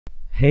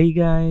Hey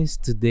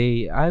guys,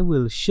 today I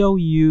will show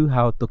you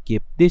how to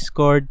keep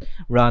Discord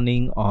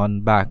running on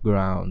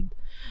background.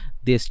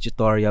 This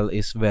tutorial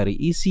is very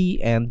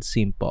easy and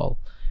simple.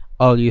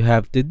 All you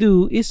have to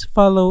do is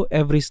follow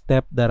every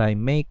step that I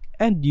make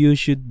and you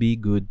should be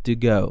good to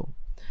go.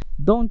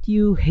 Don't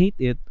you hate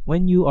it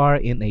when you are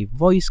in a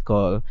voice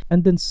call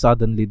and then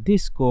suddenly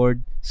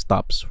Discord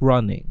stops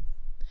running?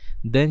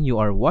 Then you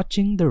are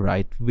watching the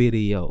right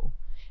video.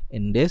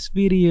 In this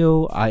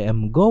video, I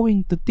am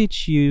going to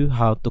teach you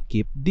how to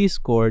keep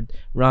Discord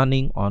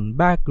running on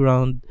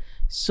background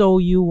so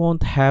you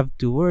won't have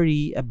to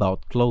worry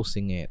about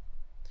closing it.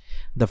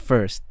 The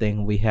first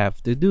thing we have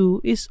to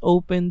do is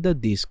open the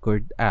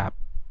Discord app.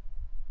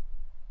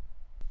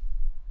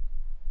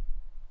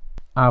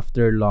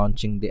 After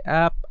launching the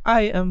app,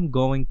 I am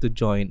going to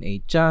join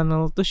a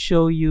channel to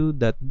show you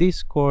that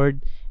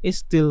Discord is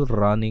still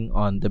running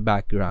on the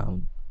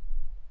background.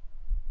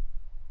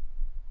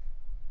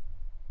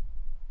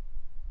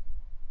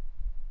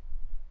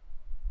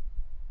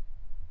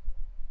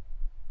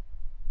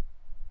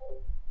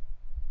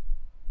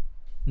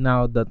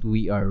 Now that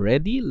we are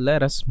ready, let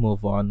us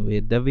move on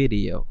with the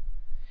video.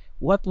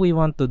 What we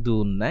want to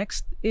do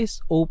next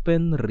is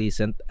open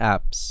recent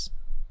apps.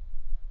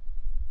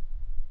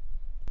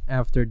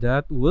 After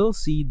that, we'll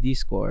see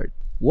Discord.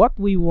 What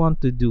we want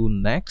to do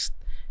next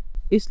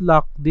is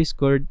lock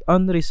Discord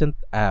on recent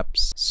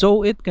apps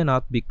so it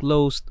cannot be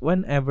closed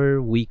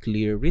whenever we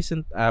clear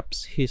recent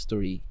apps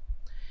history.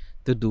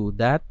 To do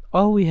that,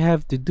 all we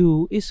have to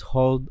do is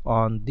hold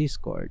on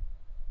Discord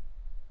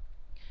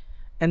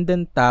and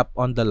then tap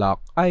on the lock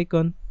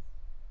icon.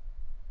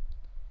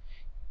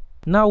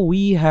 Now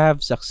we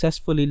have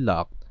successfully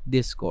locked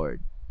Discord.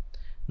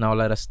 Now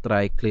let us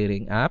try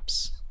clearing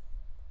apps.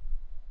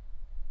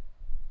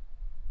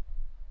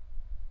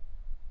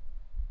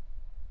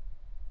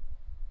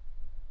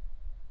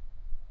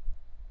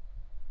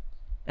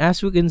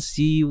 As we can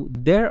see,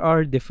 there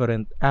are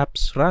different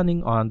apps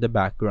running on the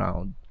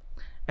background.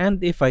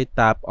 And if I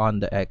tap on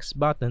the X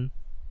button,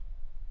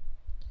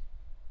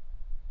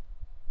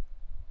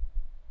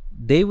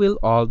 they will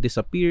all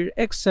disappear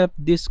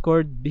except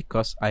Discord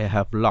because I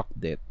have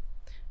locked it.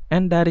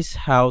 And that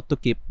is how to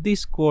keep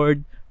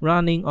Discord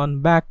running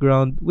on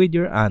background with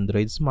your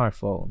Android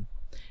smartphone.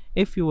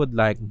 If you would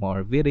like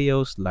more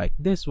videos like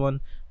this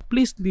one,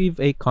 please leave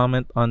a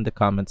comment on the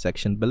comment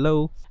section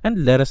below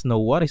and let us know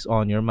what is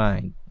on your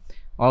mind.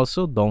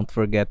 Also, don't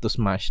forget to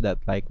smash that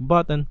like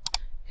button,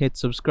 hit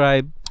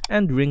subscribe,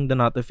 and ring the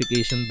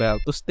notification bell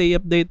to stay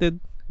updated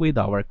with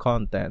our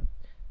content.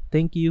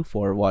 Thank you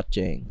for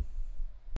watching.